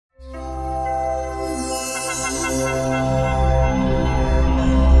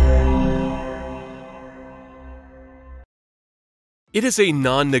It is a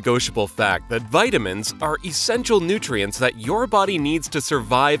non-negotiable fact that vitamins are essential nutrients that your body needs to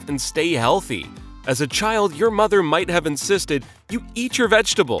survive and stay healthy. As a child, your mother might have insisted you eat your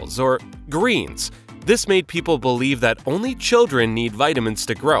vegetables or greens. This made people believe that only children need vitamins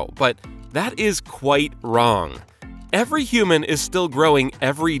to grow, but that is quite wrong. Every human is still growing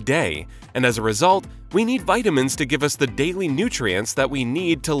every day, and as a result, we need vitamins to give us the daily nutrients that we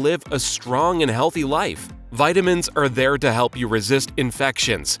need to live a strong and healthy life. Vitamins are there to help you resist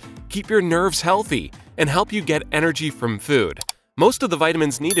infections, keep your nerves healthy, and help you get energy from food. Most of the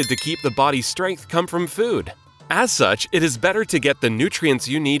vitamins needed to keep the body's strength come from food. As such, it is better to get the nutrients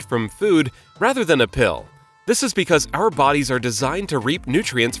you need from food rather than a pill. This is because our bodies are designed to reap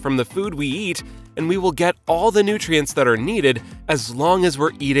nutrients from the food we eat, and we will get all the nutrients that are needed as long as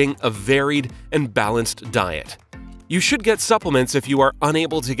we're eating a varied and balanced diet. You should get supplements if you are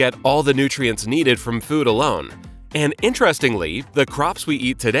unable to get all the nutrients needed from food alone. And interestingly, the crops we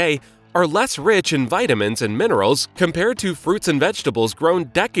eat today are less rich in vitamins and minerals compared to fruits and vegetables grown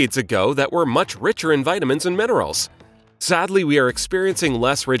decades ago that were much richer in vitamins and minerals. Sadly, we are experiencing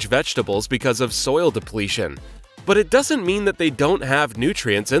less rich vegetables because of soil depletion. But it doesn't mean that they don't have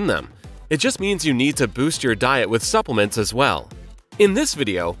nutrients in them. It just means you need to boost your diet with supplements as well. In this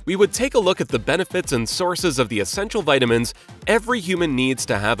video, we would take a look at the benefits and sources of the essential vitamins every human needs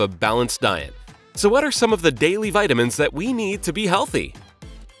to have a balanced diet. So what are some of the daily vitamins that we need to be healthy?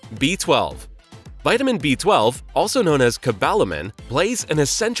 B12. Vitamin B12, also known as COBALAMIN, plays an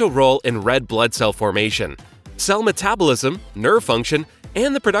essential role in red blood cell formation, cell metabolism, nerve function,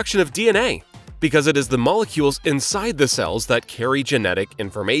 and the production of DNA, because it is the molecules inside the cells that carry genetic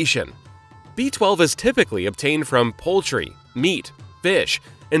information. B12 is typically obtained from poultry, meat, fish,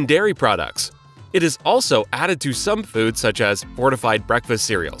 and dairy products. It is also added to some foods such as fortified breakfast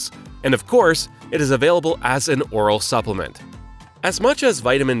cereals, and of course, it is available as an oral supplement. As much as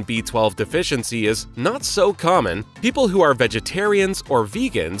vitamin B12 deficiency is not so common, people who are vegetarians or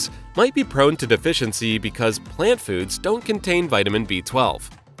vegans might be prone to deficiency because plant foods don't contain vitamin B12.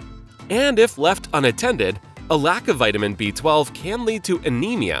 And if left unattended, a lack of vitamin B12 can lead to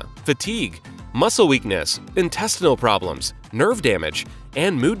anemia, fatigue, muscle weakness, intestinal problems, nerve damage,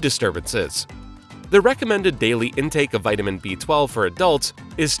 and mood disturbances. The recommended daily intake of vitamin B12 for adults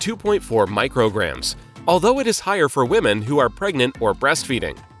is 2.4 micrograms, although it is higher for women who are pregnant or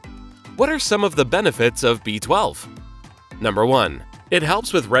breastfeeding. What are some of the benefits of B12? Number 1. It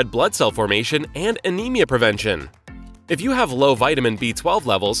helps with red blood cell formation and anemia prevention. If you have low vitamin B12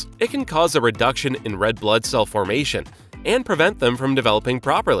 levels, it can cause a reduction in red blood cell formation and prevent them from developing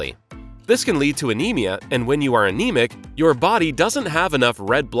properly. This can lead to anemia, and when you are anemic, your body doesn't have enough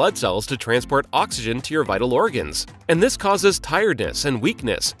red blood cells to transport oxygen to your vital organs, and this causes tiredness and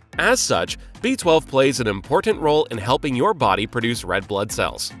weakness. As such, B12 plays an important role in helping your body produce red blood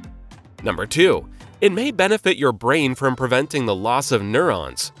cells. Number 2. It may benefit your brain from preventing the loss of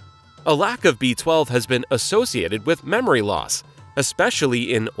neurons. A lack of B12 has been associated with memory loss,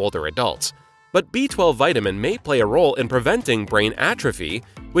 especially in older adults. But B12 vitamin may play a role in preventing brain atrophy,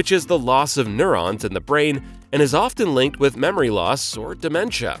 which is the loss of neurons in the brain and is often linked with memory loss or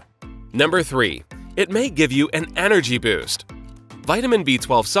dementia. Number 3. It may give you an energy boost. Vitamin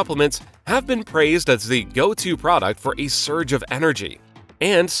B12 supplements have been praised as the go-to product for a surge of energy.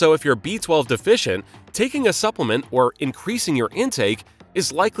 And so if you're B12 deficient, taking a supplement or increasing your intake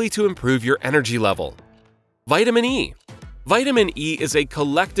is likely to improve your energy level. Vitamin E. Vitamin E is a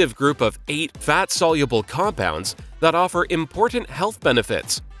collective group of 8 fat-soluble compounds that offer important health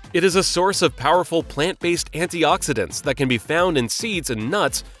benefits. It is a source of powerful plant-based antioxidants that can be found in seeds and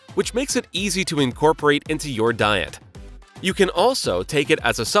nuts, which makes it easy to incorporate into your diet. You can also take it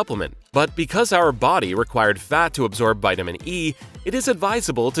as a supplement, but because our body required fat to absorb vitamin E, it is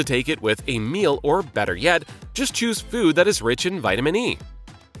advisable to take it with a meal, or better yet, just choose food that is rich in vitamin E.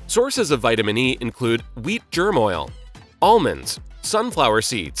 Sources of vitamin E include wheat germ oil, almonds, sunflower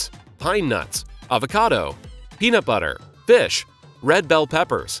seeds, pine nuts, avocado, peanut butter, fish, red bell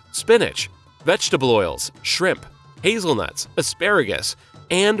peppers, spinach, vegetable oils, shrimp, hazelnuts, asparagus,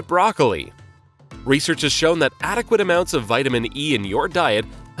 and broccoli. Research has shown that adequate amounts of vitamin E in your diet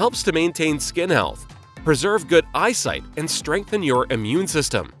helps to maintain skin health, preserve good eyesight, and strengthen your immune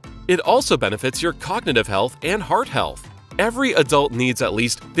system. It also benefits your cognitive health and heart health. Every adult needs at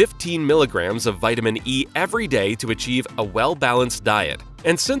least 15 milligrams of vitamin E every day to achieve a well-balanced diet.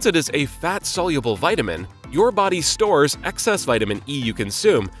 And since it is a fat-soluble vitamin, your body stores excess vitamin E you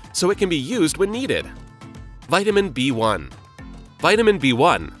consume so it can be used when needed. Vitamin B1. Vitamin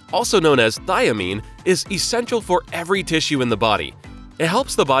B1, also known as thiamine, is essential for every tissue in the body. It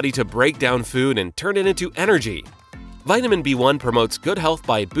helps the body to break down food and turn it into energy. Vitamin B1 promotes good health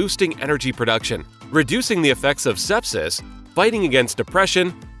by boosting energy production, reducing the effects of sepsis, fighting against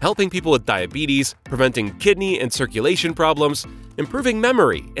depression, helping people with diabetes, preventing kidney and circulation problems, improving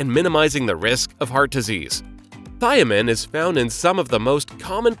memory, and minimizing the risk of heart disease. Thiamine is found in some of the most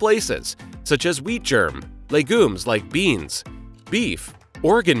common places, such as wheat germ, legumes like beans, beef,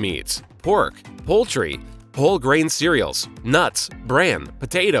 organ meats, pork, poultry, whole grain cereals, nuts, bran,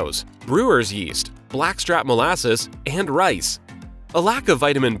 potatoes, brewer's yeast, blackstrap molasses, and rice. A lack of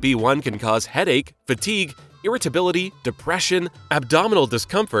vitamin B1 can cause headache, fatigue, irritability, depression, abdominal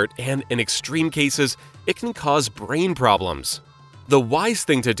discomfort, and in extreme cases, it can cause brain problems. The wise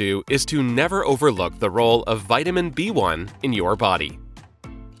thing to do is to never overlook the role of vitamin B1 in your body.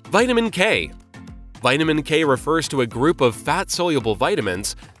 Vitamin K. Vitamin K refers to a group of fat-soluble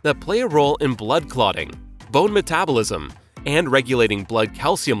vitamins that play a role in blood clotting, bone metabolism, and regulating blood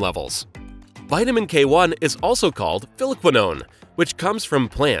calcium levels. Vitamin K1 is also called phylloquinone, which comes from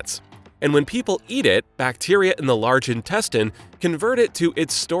plants. And when people eat it, bacteria in the large intestine convert it to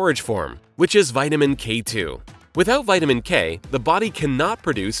its storage form, which is vitamin K2. Without vitamin K, the body cannot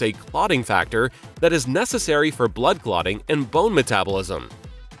produce a clotting factor that is necessary for blood clotting and bone metabolism.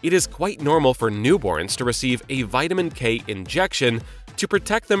 It is quite normal for newborns to receive a vitamin K injection to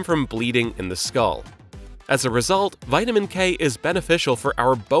protect them from bleeding in the skull. As a result, vitamin K is beneficial for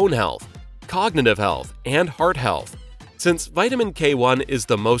our bone health, cognitive health, and heart health. Since vitamin K1 is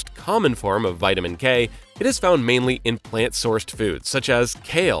the most common form of vitamin K, it is found mainly in plant-sourced foods such as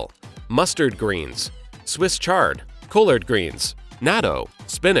kale, mustard greens, Swiss chard, collard greens, natto,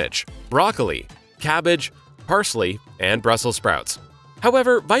 spinach, broccoli, cabbage, parsley, and Brussels sprouts.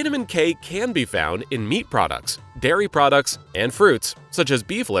 However, vitamin K can be found in meat products, dairy products, and fruits, such as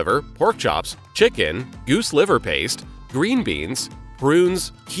beef liver, pork chops, chicken, goose liver paste, green beans,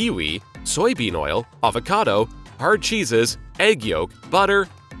 prunes, kiwi, soybean oil, avocado, hard cheeses, egg yolk, butter,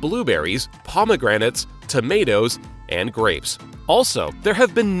 blueberries, pomegranates, tomatoes, and grapes. Also, there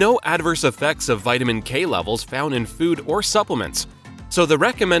have been no adverse effects of vitamin K levels found in food or supplements, so the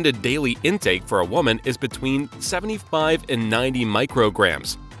recommended daily intake for a woman is between 75 and 90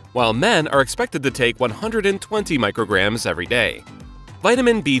 micrograms, while men are expected to take 120 micrograms every day.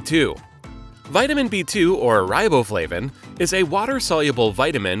 Vitamin B2. Vitamin B2, or riboflavin, is a water-soluble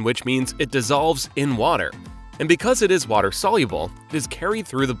vitamin, which means it dissolves in water. And because it is water-soluble, it is carried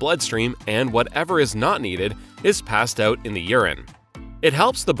through the bloodstream and whatever is not needed is passed out in the urine. It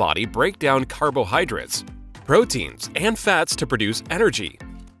helps the body break down carbohydrates, proteins, and fats to produce energy.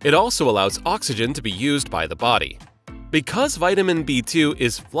 It also allows oxygen to be used by the body. Because vitamin B2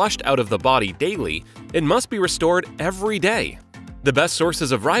 is flushed out of the body daily, it must be restored every day. The best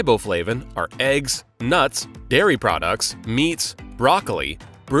sources of riboflavin are eggs, nuts, dairy products, meats, broccoli,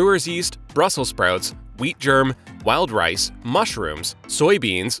 brewer's yeast, Brussels sprouts, wheat germ, wild rice, mushrooms,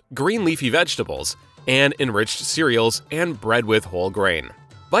 soybeans, green leafy vegetables, and enriched cereals and bread with whole grain.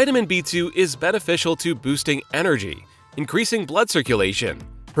 Vitamin B2 is beneficial to boosting energy, increasing blood circulation,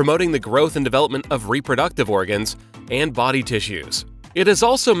 promoting the growth and development of reproductive organs and body tissues. It is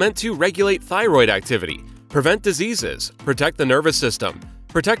also meant to regulate thyroid activity, prevent diseases, protect the nervous system,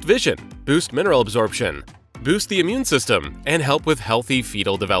 protect vision, boost mineral absorption, boost the immune system, and help with healthy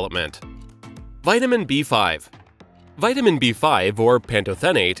fetal development. Vitamin B5. Vitamin B5, or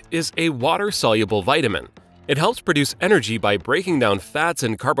pantothenate, is a water-soluble vitamin. It helps produce energy by breaking down fats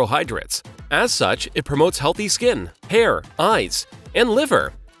and carbohydrates. As such, it promotes healthy skin, hair, eyes, and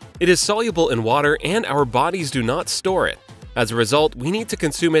liver. It is soluble in water and our bodies do not store it. As a result, we need to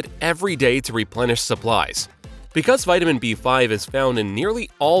consume it every day to replenish supplies. Because vitamin B5 is found in nearly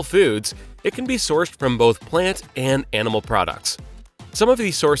all foods, it can be sourced from both plant and animal products. Some of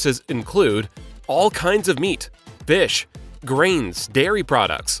these sources include all kinds of meat, fish, grains, dairy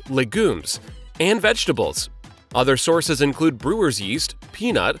products, legumes, and vegetables. Other sources include brewer's yeast,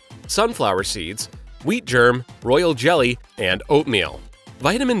 peanut, sunflower seeds, wheat germ, royal jelly, and oatmeal.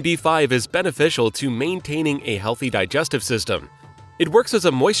 Vitamin B5 is beneficial to maintaining a healthy digestive system. It works as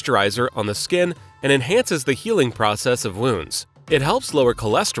a moisturizer on the skin and enhances the healing process of wounds. It helps lower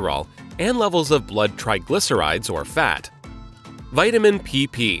cholesterol and levels of blood triglycerides or fat. Vitamin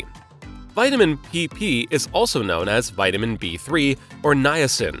PP. Vitamin PP is also known as vitamin B3 or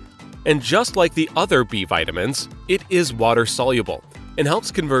niacin. And just like the other B vitamins, it is water-soluble and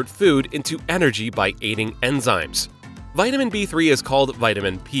helps convert food into energy by aiding enzymes. Vitamin B3 is called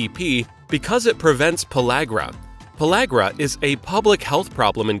vitamin PP because it prevents pellagra. Pellagra is a public health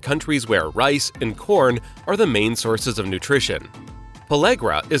problem in countries where rice and corn are the main sources of nutrition.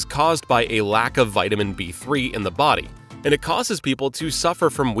 Pellagra is caused by a lack of vitamin B3 in the body, and it causes people to suffer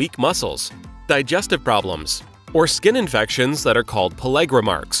from weak muscles, digestive problems, or skin infections that are called pellagra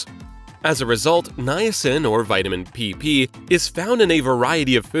marks. As a result, niacin or vitamin PP is found in a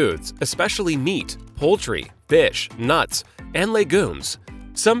variety of foods, especially meat, poultry, fish, nuts, and legumes.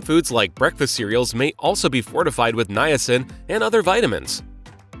 Some foods like breakfast cereals may also be fortified with niacin and other vitamins.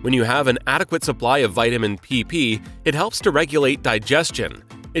 When you have an adequate supply of vitamin PP, it helps to regulate digestion.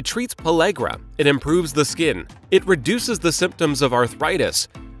 It treats pellagra, it improves the skin, it reduces the symptoms of arthritis,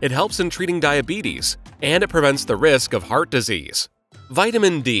 it helps in treating diabetes, and it prevents the risk of heart disease.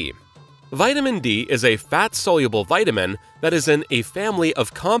 Vitamin D. Vitamin D is a fat-soluble vitamin that is in a family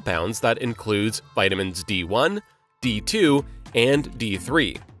of compounds that includes vitamins D1, D2, and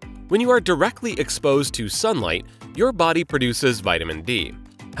D3. When you are directly exposed to sunlight, your body produces vitamin D.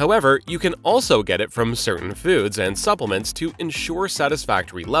 However, you can also get it from certain foods and supplements to ensure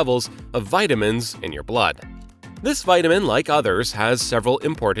satisfactory levels of vitamins in your blood. This vitamin, like others, has several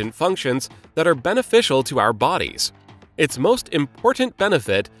important functions that are beneficial to our bodies. Its most important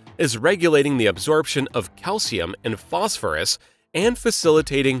benefit is regulating the absorption of calcium and phosphorus and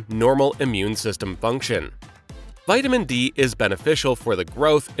facilitating normal immune system function. Vitamin D is beneficial for the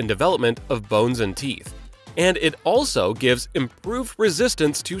growth and development of bones and teeth, and it also gives improved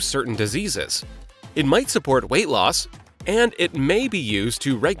resistance to certain diseases. It might support weight loss, and it may be used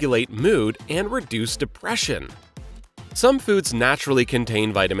to regulate mood and reduce depression. Some foods naturally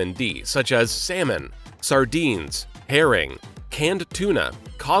contain vitamin D, such as salmon, sardines, herring, canned tuna,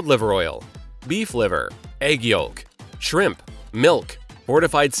 cod liver oil, beef liver, egg yolk, shrimp, milk,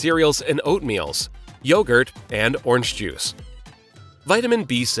 fortified cereals and oatmeals, yogurt, and orange juice. Vitamin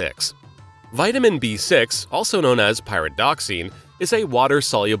B6. Vitamin B6, also known as pyridoxine, is a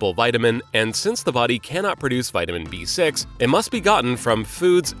water-soluble vitamin, and since the body cannot produce vitamin B6, it must be gotten from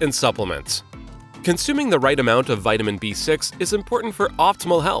foods and supplements. Consuming the right amount of vitamin B6 is important for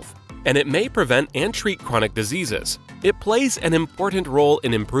optimal health, and it may prevent and treat chronic diseases. It plays an important role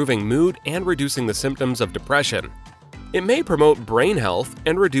in improving mood and reducing the symptoms of depression. It may promote brain health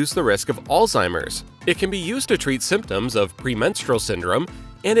and reduce the risk of Alzheimer's. It can be used to treat symptoms of premenstrual syndrome,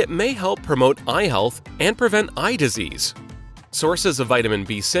 and it may help promote eye health and prevent eye disease. Sources of vitamin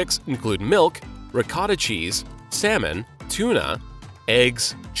B6 include milk, ricotta cheese, salmon, tuna,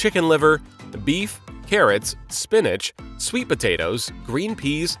 eggs, chicken liver, beef, carrots, spinach, sweet potatoes, green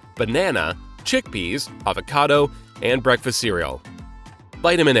peas, banana, chickpeas, avocado, and breakfast cereal.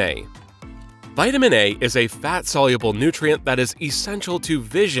 Vitamin A. Vitamin A is a fat-soluble nutrient that is essential to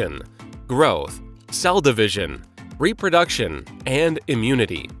vision, growth, cell division, reproduction, and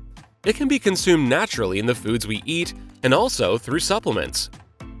immunity. It can be consumed naturally in the foods we eat and also through supplements.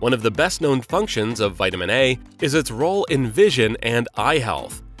 One of the best-known functions of vitamin A is its role in vision and eye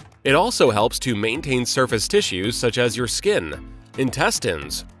health. It also helps to maintain surface tissues such as your skin,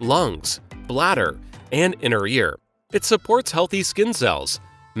 intestines, lungs, bladder, and inner ear. It supports healthy skin cells,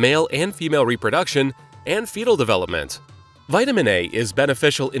 male and female reproduction, and fetal development. Vitamin A is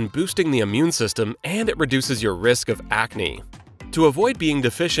beneficial in boosting the immune system, and it reduces your risk of acne. To avoid being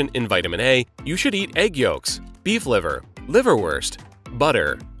deficient in vitamin A, you should eat egg yolks, beef liver, liverwurst,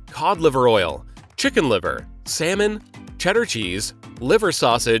 butter, cod liver oil, chicken liver, salmon, cheddar cheese, liver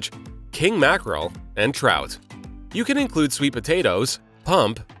sausage, king mackerel, and trout. You can include sweet potatoes,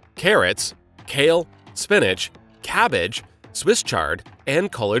 pump, carrots, kale, spinach, cabbage, Swiss chard,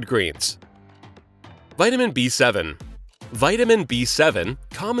 and collard greens. Vitamin B7. Vitamin B7,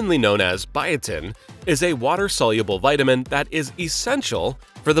 commonly known as biotin, is a water-soluble vitamin that is essential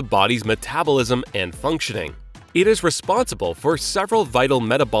for the body's metabolism and functioning. It is responsible for several vital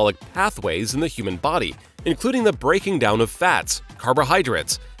metabolic pathways in the human body, including the breaking down of fats,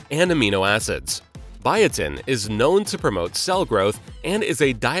 carbohydrates, and amino acids. Biotin is known to promote cell growth and is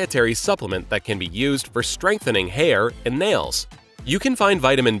a dietary supplement that can be used for strengthening hair and nails. You can find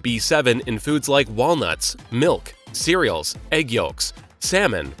vitamin B7 in foods like walnuts, milk, cereals, egg yolks,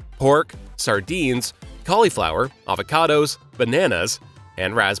 salmon, pork, sardines, cauliflower, avocados, bananas,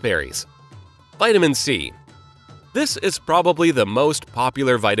 and raspberries. Vitamin C. This is probably the most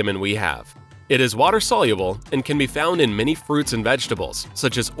popular vitamin we have. It is water-soluble and can be found in many fruits and vegetables,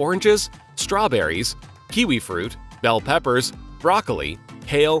 such as oranges, strawberries, kiwi fruit, bell peppers, broccoli,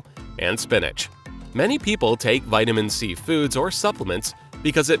 kale, and spinach. Many people take vitamin C foods or supplements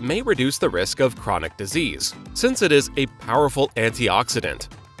because it may reduce the risk of chronic disease, since it is a powerful antioxidant.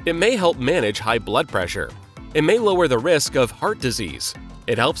 It may help manage high blood pressure. It may lower the risk of heart disease.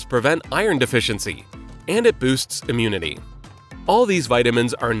 It helps prevent iron deficiency, and it boosts immunity. All these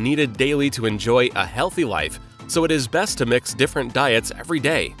vitamins are needed daily to enjoy a healthy life, so it is best to mix different diets every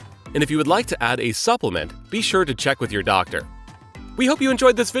day. And if you would like to add a supplement, be sure to check with your doctor. We hope you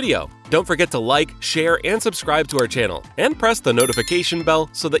enjoyed this video. Don't forget to like, share, and subscribe to our channel, and press the notification bell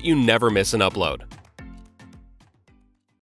so that you never miss an upload.